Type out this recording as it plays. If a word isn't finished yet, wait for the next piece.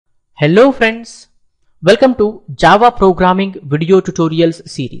Hello friends, welcome to Java Programming Video Tutorials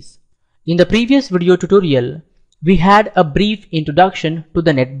series. In the previous video tutorial, we had a brief introduction to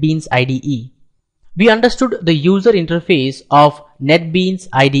the NetBeans IDE. We understood the user interface of NetBeans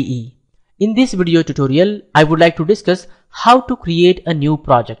IDE. In this video tutorial, I would like to discuss how to create a new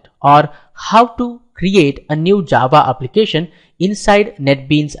project or how to create a new Java application inside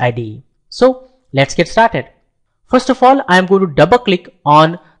NetBeans IDE. So let's get started. First of all, I am going to double click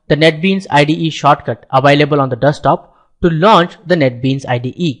on the NetBeans IDE shortcut available on the desktop to launch the NetBeans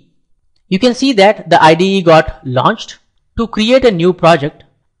IDE. You can see that the IDE got launched. To create a new project,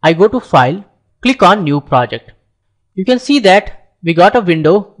 I go to File, click on New Project. You can see that we got a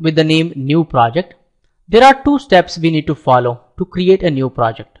window with the name New Project. There are two steps we need to follow to create a new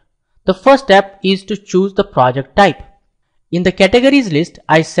project. The first step is to choose the project type. In the categories list,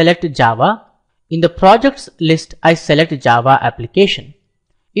 I select Java. In the projects list, I select Java application.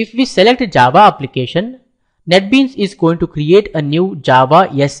 If we select a Java application, NetBeans is going to create a new Java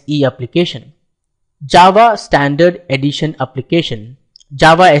SE application. Java Standard Edition application.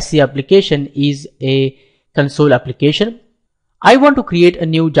 Java SE application is a console application. I want to create a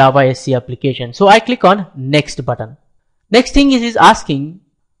new Java SE application. So I click on Next button. Next thing is asking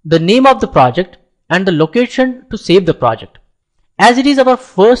the name of the project and the location to save the project. As it is our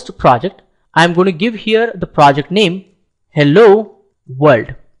first project, I am going to give here the project name Hello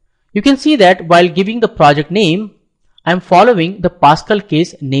World. You can see that while giving the project name, I am following the Pascal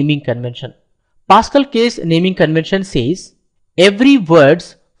case naming convention. Pascal case naming convention says every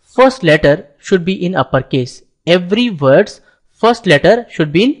word's first letter should be in uppercase. Every word's first letter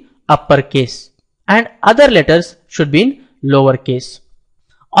should be in uppercase and other letters should be in lowercase.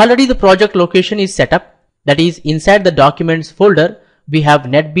 Already the project location is set up. That is, inside the documents folder, we have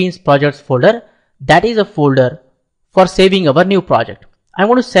NetBeans projects folder. That is a folder for saving our new project. I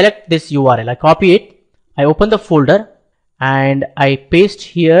want to select this URL. I copy it. I open the folder and I paste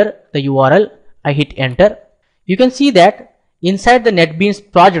here the URL. I hit enter. You can see that inside the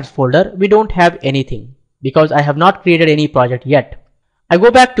NetBeans projects folder, we don't have anything because I have not created any project yet. I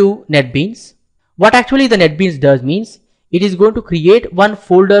go back to NetBeans. What actually the NetBeans does means it is going to create one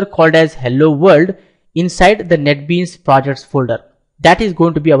folder called as Hello World inside the NetBeans projects folder. That is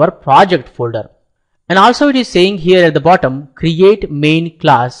going to be our project folder. And also it is saying here at the bottom, create main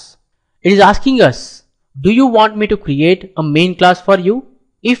class. It is asking us, do you want me to create a main class for you?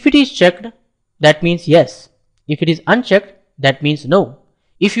 If it is checked, that means yes. If it is unchecked, that means no.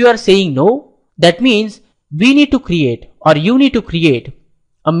 If you are saying no, that means we need to create or you need to create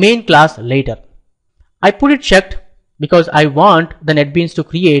a main class later. I put it checked because I want the NetBeans to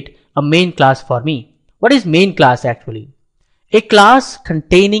create a main class for me. What is main class actually? A class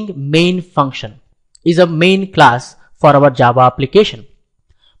containing main function is a main class for our Java application.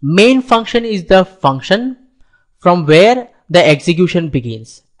 Main function is the function from where the execution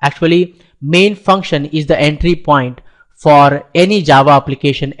begins. Actually, main function is the entry point for any Java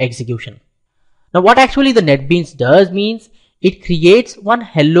application execution. Now what actually the NetBeans does means it creates one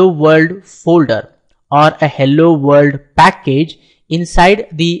Hello World folder or a Hello World package inside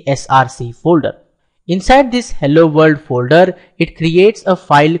the SRC folder. Inside this Hello World folder, it creates a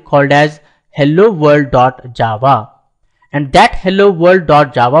file called as helloworld.java, and that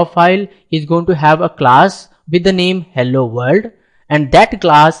helloworld.java file is going to have a class with the name Hello World, and that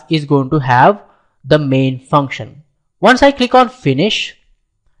class is going to have the main function. Once I click on finish,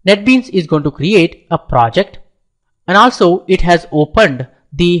 NetBeans is going to create a project, and also it has opened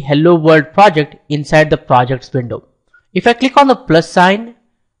the Hello World project inside the projects window. If I click on the plus sign,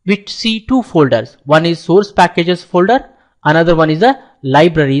 we see two folders. One is source packages folder, another one is the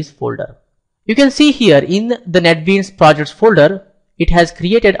libraries folder. You can see here in the NetBeans projects folder, it has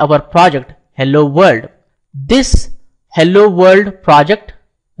created our project Hello World. This Hello World project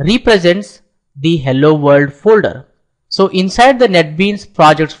represents the Hello World folder. So inside the NetBeans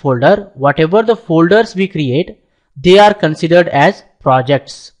projects folder, whatever the folders we create, they are considered as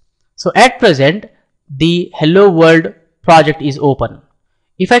projects. So at present, the Hello World project is open.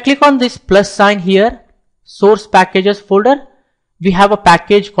 If I click on this plus sign here, source packages folder, we have a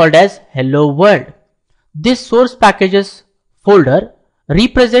package called as Hello World. This source packages folder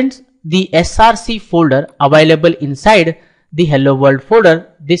represents the SRC folder available inside the Hello World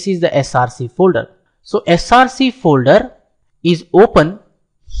folder. This is the SRC folder. So SRC folder is open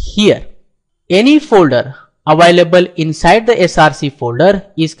here. Any folder available inside the SRC folder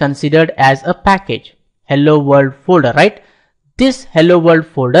is considered as a package. Hello World folder, right? This Hello World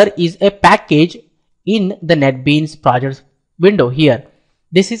folder is a package in the NetBeans projects window here.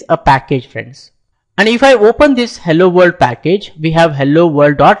 This is a package, friends. And if I open this hello world package, we have hello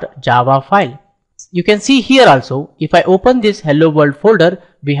world.java file. You can see here also, if I open this hello world folder,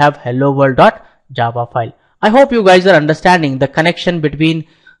 we have hello world.java file. I hope you guys are understanding the connection between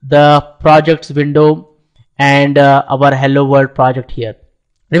the projects window and our hello world project here.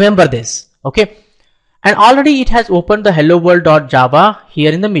 Remember this, okay? And already it has opened the hello world.java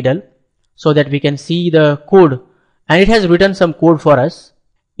here in the middle so that we can see the code, and it has written some code for us.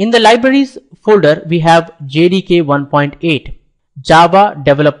 In the libraries folder, we have JDK 1.8 Java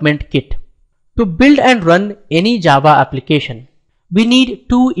Development Kit. To build and run any Java application, we need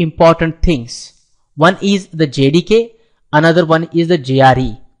two important things. One is the JDK, another one is the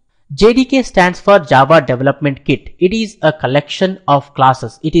JRE. JDK stands for Java Development Kit. It is a collection of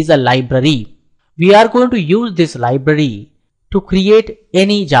classes. It is a library. We are going to use this library to create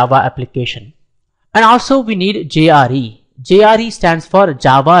any Java application. And also we need JRE. JRE stands for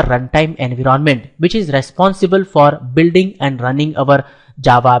Java Runtime Environment, which is responsible for building and running our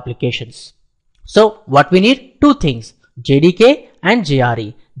Java applications. So what we need? Two things, JDK and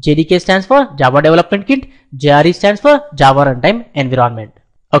JRE. JDK stands for Java Development Kit. JRE stands for Java Runtime Environment.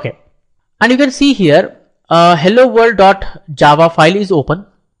 Okay. And you can see here, hello world.java file is open,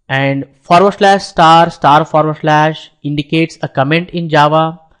 and /* indicates a comment in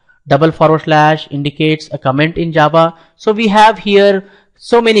Java. // indicates a comment in Java. So we have here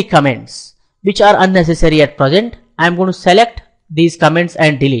so many comments which are unnecessary at present. I am going to select these comments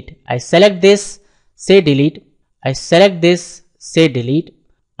and delete. I select this, say delete. I select this, say delete.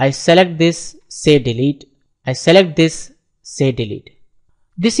 I select this, say delete. I select this, say delete.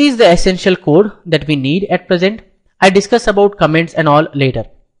 This is the essential code that we need at present. I discuss about comments and all later.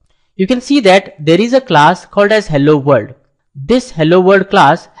 You can see that there is a class called as hello world. This hello world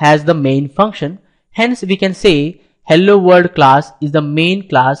class has the main function. Hence we can say hello world class is the main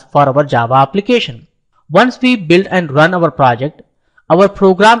class for our Java application. Once we build and run our project, our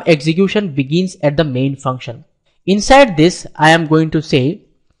program execution begins at the main function. Inside this, I am going to say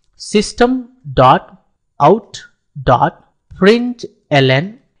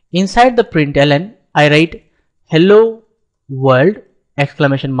system.out.println. Inside the println, I write hello world !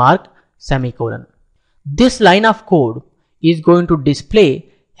 semicolon. This line of code is going to display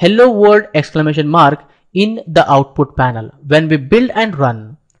hello world ! in the output panel. When we build and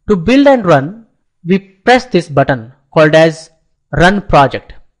run, to build and run, we press this button called as run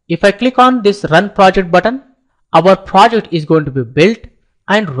project. If I click on this run project button, our project is going to be built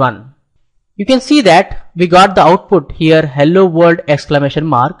and run. You can see that we got the output here hello world !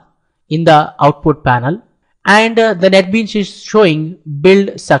 in the output panel, and the NetBeans is showing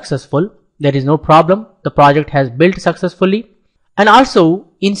build successful. There is no problem. The project has built successfully. And also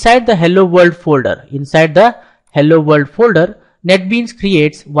inside the hello world folder, NetBeans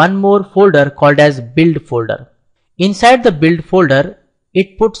creates one more folder called as build folder. Inside the build folder,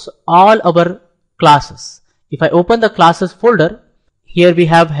 it puts all our classes. If I open the classes folder, here we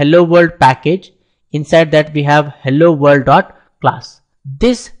have hello world package. Inside that we have hello world.class.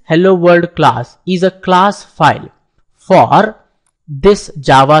 This hello world class is a class file for this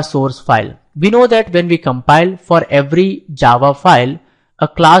Java source file. We know that when we compile, for every Java file, a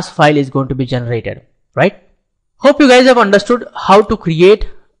class file is going to be generated, right? Hope you guys have understood how to create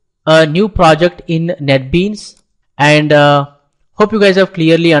a new project in NetBeans, and hope you guys have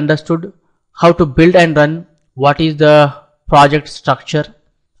clearly understood how to build and run, what is the project structure.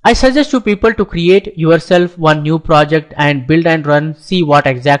 I suggest you people to create yourself one new project and build and run, see what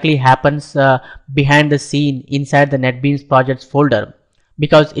exactly happens behind the scene inside the NetBeans projects folder,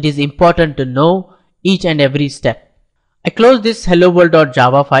 because it is important to know each and every step. I close this hello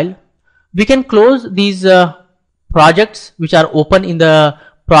world.java file. We can close these projects which are open in the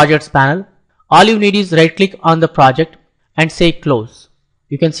projects panel. All you need is right click on the project and say close.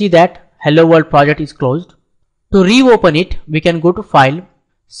 You can see that hello world project is closed. To reopen it, we can go to file,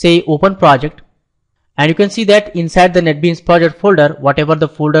 say open project, and you can see that inside the NetBeans project folder, whatever the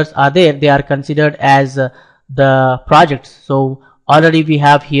folders are there, they are considered as the projects. So already we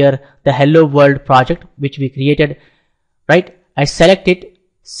have here the hello world project which we created, right? I select it,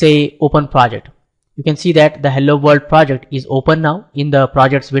 say open project. You can see that the hello world project is open now in the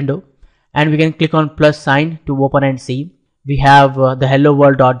projects window, and we can click on plus sign to open and see. We have the hello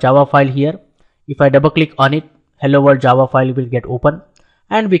world.java file here. If I double click on it, hello world Java file will get open,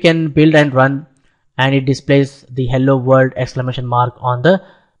 and we can build and run, and it displays the hello world ! on the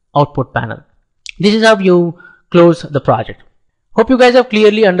output panel. This is how you close the project. Hope you guys have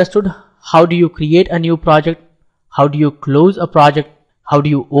clearly understood how do you create a new project, how do you close a project, how do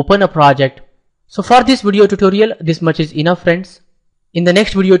you open a project. So for this video tutorial, this much is enough, friends. In the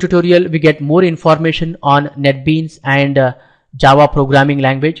next video tutorial, we get more information on NetBeans and Java programming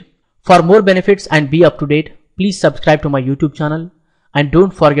language. For more benefits and be up to date, please subscribe to my YouTube channel and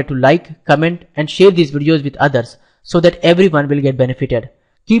don't forget to like, comment and share these videos with others so that everyone will get benefited.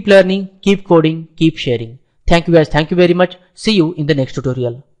 Keep learning, keep coding, keep sharing. Thank you guys. Thank you very much. See you in the next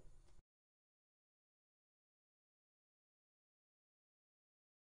tutorial.